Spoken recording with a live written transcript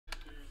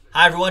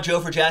Hi everyone, Joe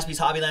for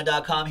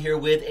JaspysHobbyland.com here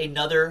with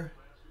another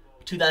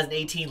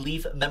 2018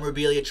 Leaf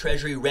Memorabilia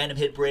Treasury Random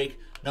Hit Break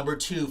number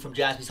 2 from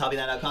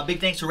JaspysHobbyland.com. Big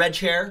thanks to Red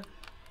Chair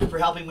for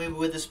helping me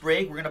with this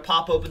break. We're going to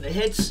pop open the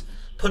hits,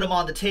 put them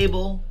on the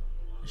table,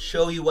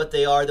 show you what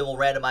they are, then we'll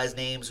randomize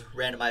names,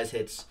 randomize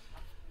hits,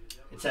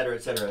 etc.,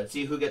 etc.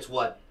 See who gets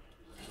what.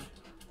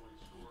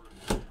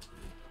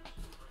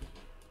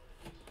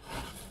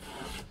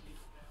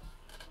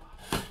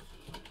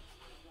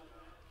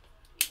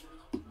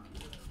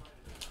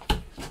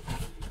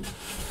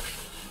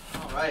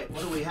 All right,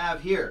 what do we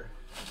have here?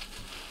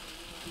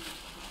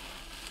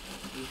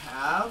 We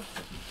have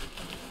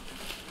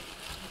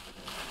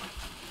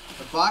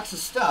a box of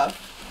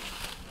stuff.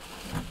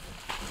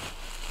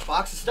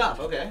 Box of stuff,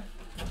 okay.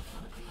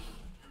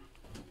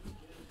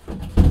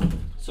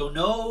 So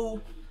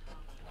no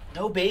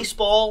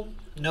baseball,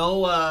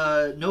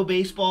 no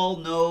baseball,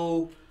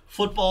 no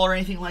football or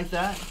anything like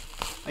that.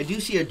 I do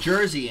see a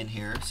jersey in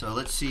here, so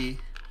let's see.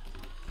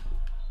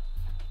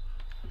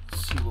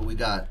 Let's see what we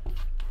got.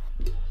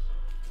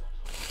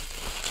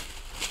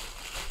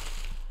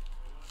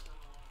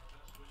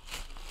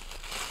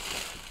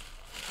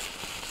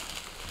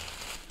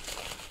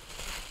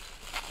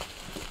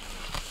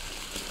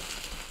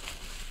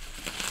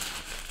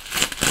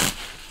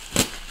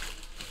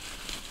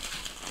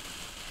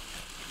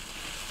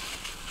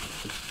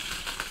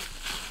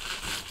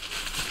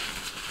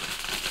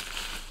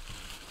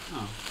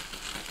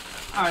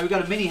 All right, we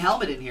got a mini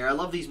helmet in here. I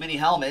love these mini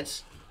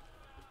helmets.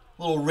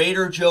 Little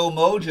Raider Joe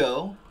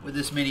Mojo with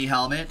this mini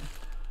helmet.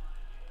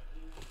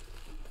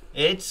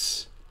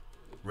 It's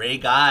Ray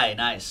Guy.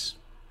 Nice.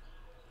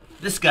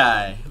 This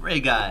guy, Ray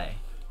Guy.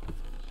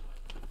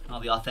 All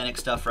the authentic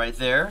stuff right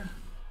there.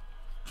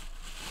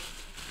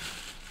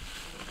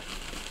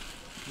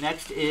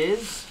 Next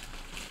is...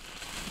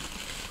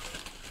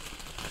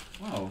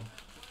 Whoa.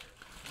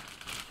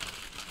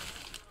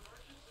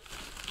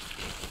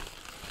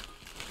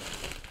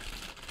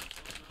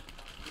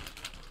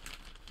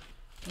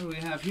 What do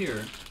we have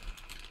here?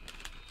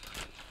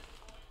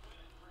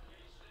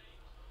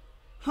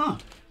 Huh.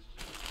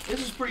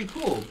 This is pretty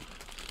cool.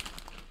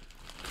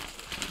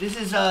 This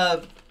is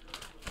Emma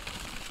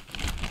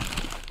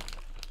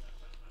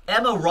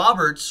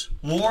Roberts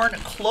worn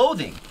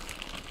clothing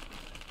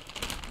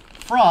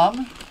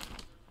from...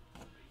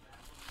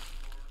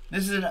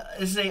 This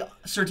is a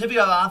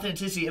certificate of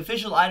authenticity,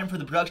 official item for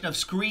the production of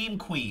Scream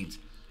Queens.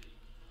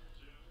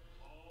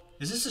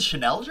 Is this a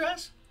Chanel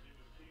dress?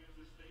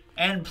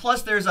 And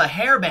plus there's a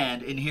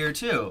hairband in here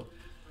too.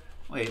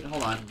 Wait,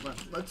 hold on.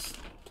 Let's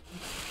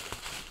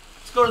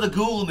go to the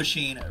Google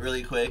machine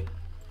really quick.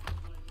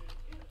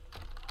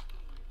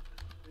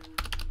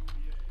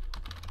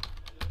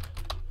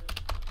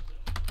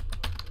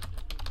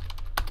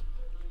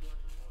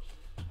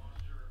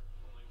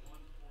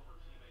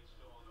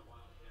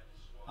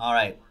 All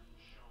right.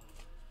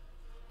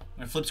 I'm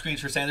gonna flip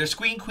screens for a second. There's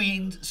Scream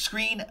Queens.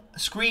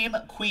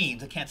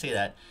 I can't say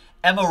that.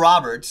 Emma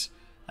Roberts.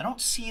 I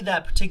don't see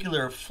that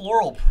particular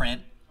floral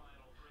print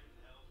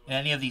in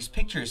any of these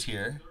pictures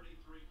here.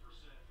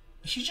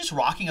 Is she just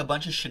rocking a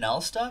bunch of Chanel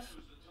stuff?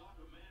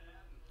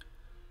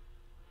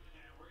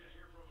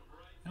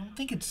 I don't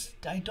think it's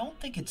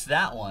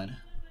that one.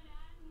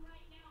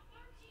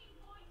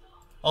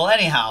 Well,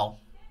 anyhow,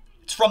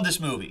 it's from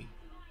this movie.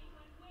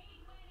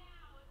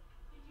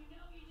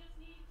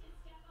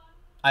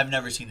 I've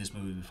never seen this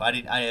movie before.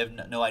 I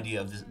have no idea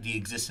of the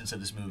existence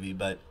of this movie,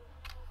 but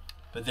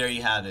there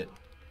you have it.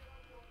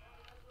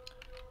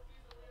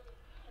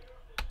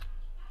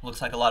 Looks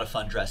like a lot of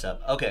fun dress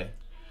up. Okay,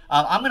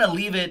 I'm gonna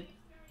leave it.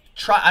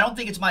 I don't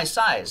think it's my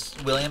size,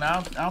 William.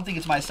 I don't think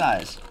it's my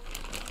size.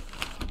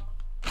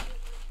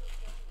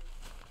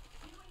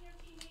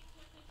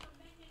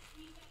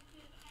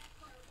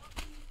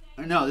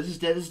 No, this is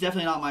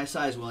definitely not my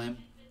size, William.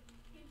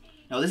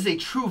 No, this is a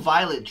true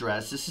violet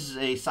dress. This is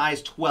a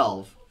size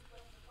 12.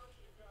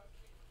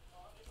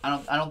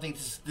 I don't think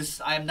this.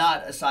 I am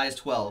not a size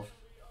 12.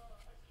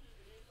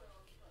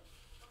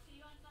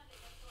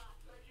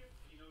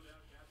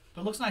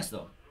 But it looks nice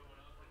though.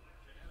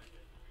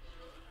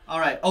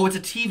 All right. Oh, it's a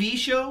TV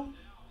show?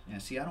 Yeah,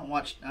 see, I don't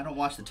watch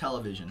the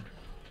television.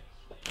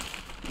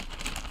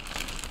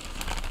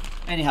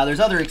 Anyhow, there's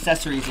other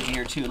accessories in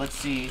here too. Let's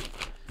see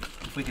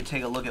if we can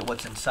take a look at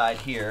what's inside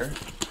here.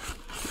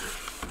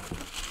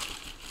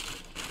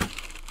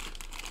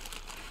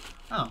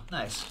 Oh,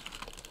 nice.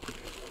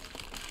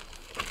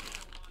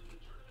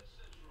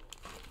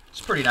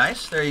 It's pretty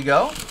nice. There you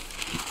go.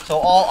 So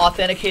all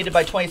authenticated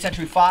by 20th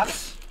Century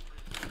Fox.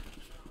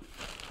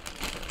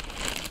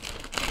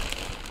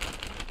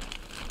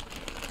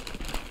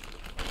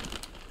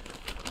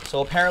 So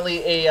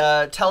apparently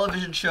a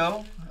television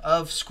show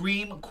of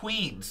Scream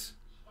Queens.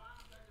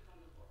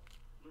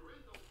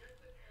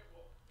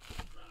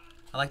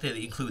 I like that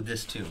they include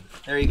this too.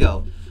 There you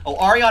go. Oh,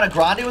 Ariana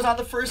Grande was on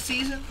the first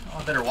season? Oh,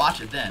 I better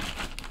watch it then.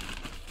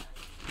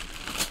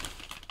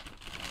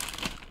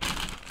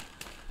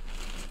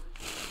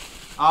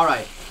 All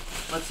right.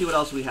 Let's see what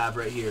else we have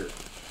right here.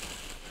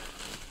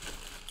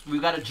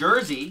 We've got a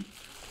jersey.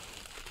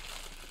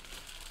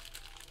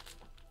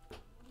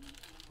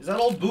 Is that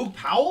old Boog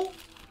Powell?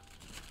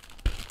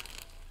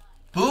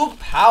 Boog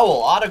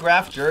Powell,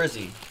 autographed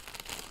jersey.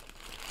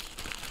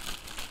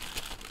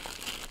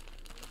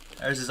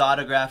 There's his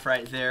autograph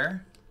right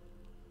there.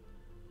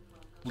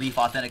 Leaf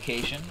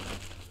authentication.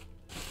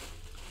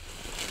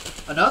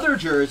 Another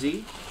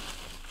jersey.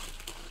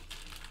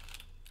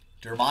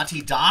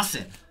 Dermontti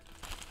Dawson.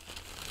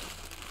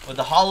 With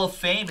the Hall of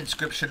Fame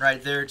inscription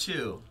right there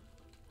too.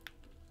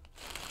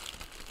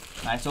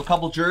 Nice, so a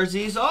couple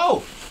jerseys.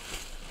 Oh!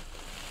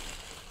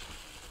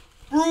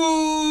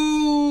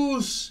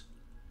 Bruce!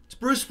 It's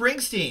Bruce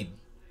Springsteen.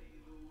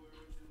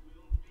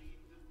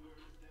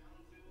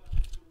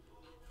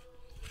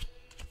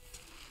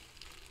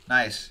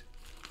 Nice.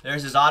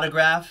 There's his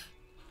autograph.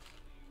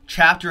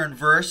 Chapter and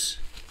Verse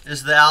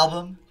is the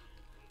album.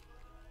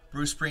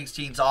 Bruce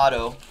Springsteen's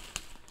auto.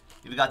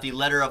 We've got the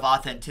letter of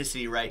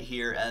authenticity right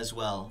here as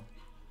well.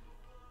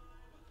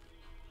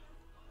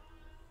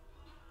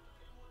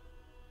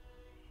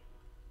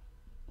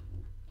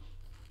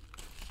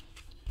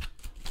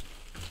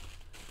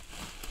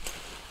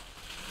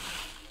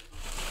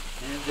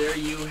 And there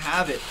you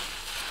have it.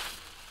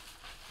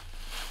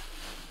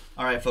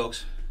 All right,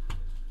 folks.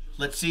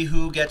 Let's see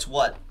who gets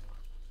what.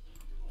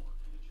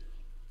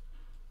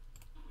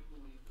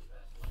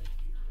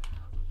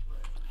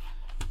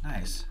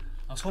 Nice.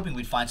 I was hoping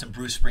we'd find some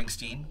Bruce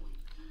Springsteen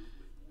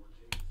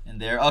in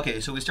there.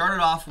 Okay, so we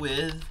started off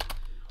with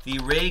the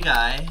Ray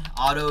Guy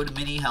autoed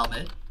mini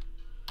helmet.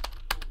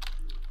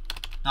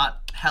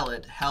 Not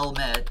helmet,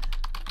 helmet.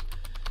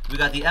 We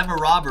got the Emma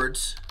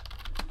Roberts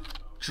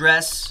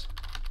dress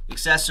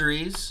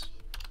accessories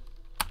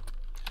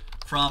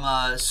from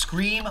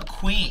Scream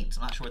Queens.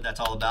 I'm not sure what that's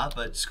all about,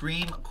 but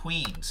Scream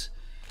Queens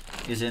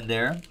is in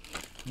there.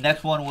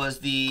 Next one was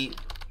the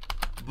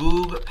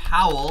Boog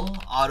Powell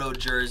auto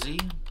jersey.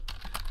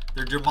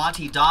 The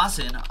Dermontti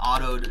Dawson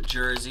autoed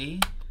jersey.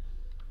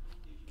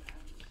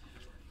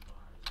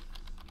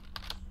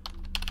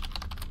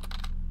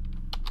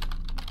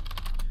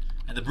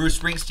 And the Bruce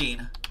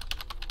Springsteen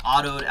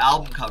autoed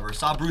album cover.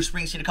 Saw Bruce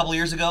Springsteen a couple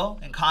years ago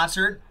in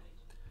concert.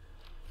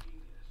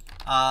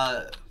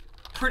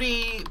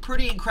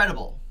 Pretty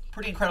incredible.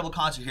 Pretty incredible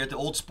concert here at the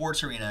Old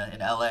Sports Arena in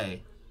LA.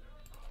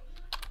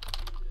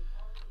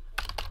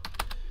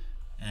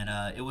 And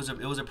it was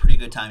a pretty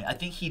good time. I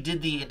think he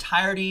did the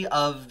entirety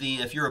of the,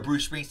 if you're a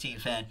Bruce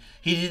Springsteen fan,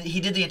 he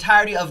did the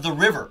entirety of The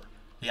River,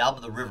 the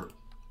album The River.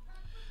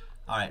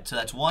 All right, so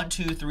that's 1,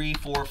 2, 3,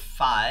 4,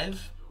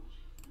 5.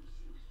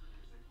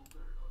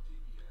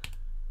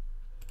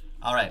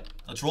 All right,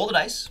 let's roll the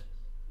dice.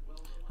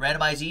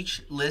 Randomize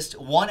each list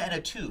 1 and a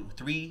 2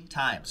 3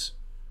 times.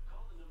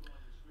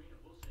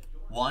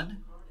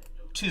 1,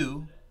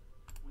 2,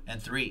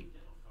 and 3.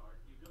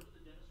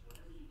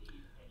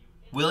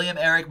 William,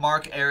 Eric,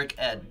 Mark, Eric,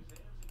 Ed.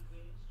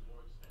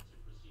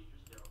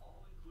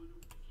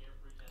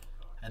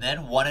 And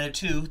then 1 and a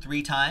 2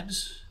 3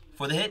 times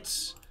for the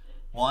hits.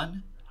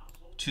 1,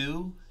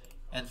 2,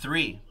 and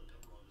 3.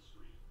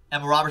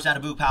 Emma Roberts down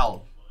to Boog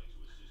Powell.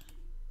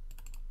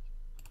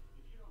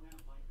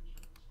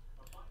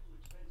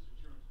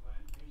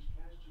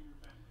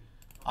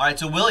 All right,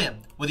 so William,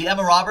 with the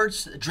Emma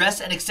Roberts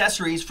dress and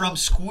accessories from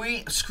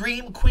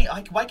Scream Queen.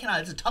 Why can't I?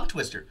 It's a tongue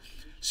twister.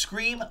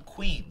 Scream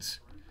Queens.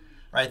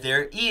 Right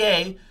there.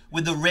 EA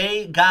with the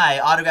Ray Guy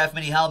autograph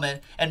mini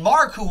helmet. And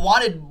Mark, who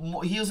wanted,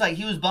 he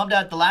was bummed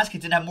out the last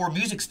kid didn't have more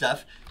music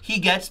stuff. He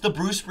gets the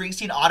Bruce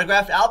Springsteen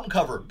autographed album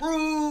cover.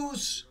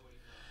 Bruce!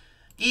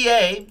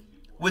 EA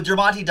with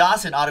Dermontti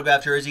Dawson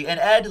autographed jersey. And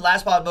Ed,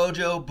 Last Spot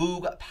Mojo,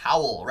 Boog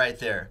Powell right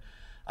there.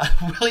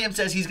 William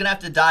says he's going to have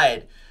to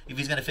diet if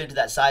he's going to fit into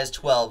that size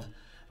 12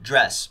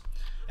 dress.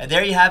 And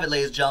there you have it,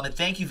 ladies and gentlemen.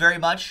 Thank you very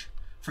much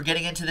for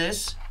getting into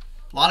this.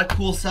 A lot of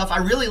cool stuff. I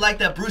really like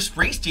that Bruce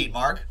Springsteen,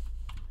 Mark.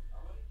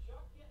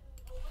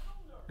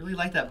 Really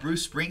like that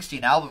Bruce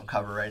Springsteen album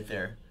cover right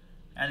there.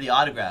 And the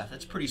autograph.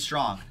 That's pretty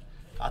strong.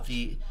 Got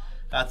the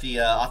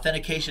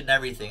authentication and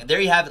everything. And there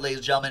you have it, ladies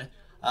and gentlemen.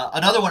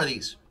 Another one of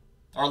these.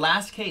 Our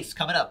last case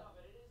coming up.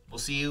 We'll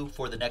see you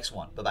for the next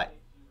one. Bye-bye.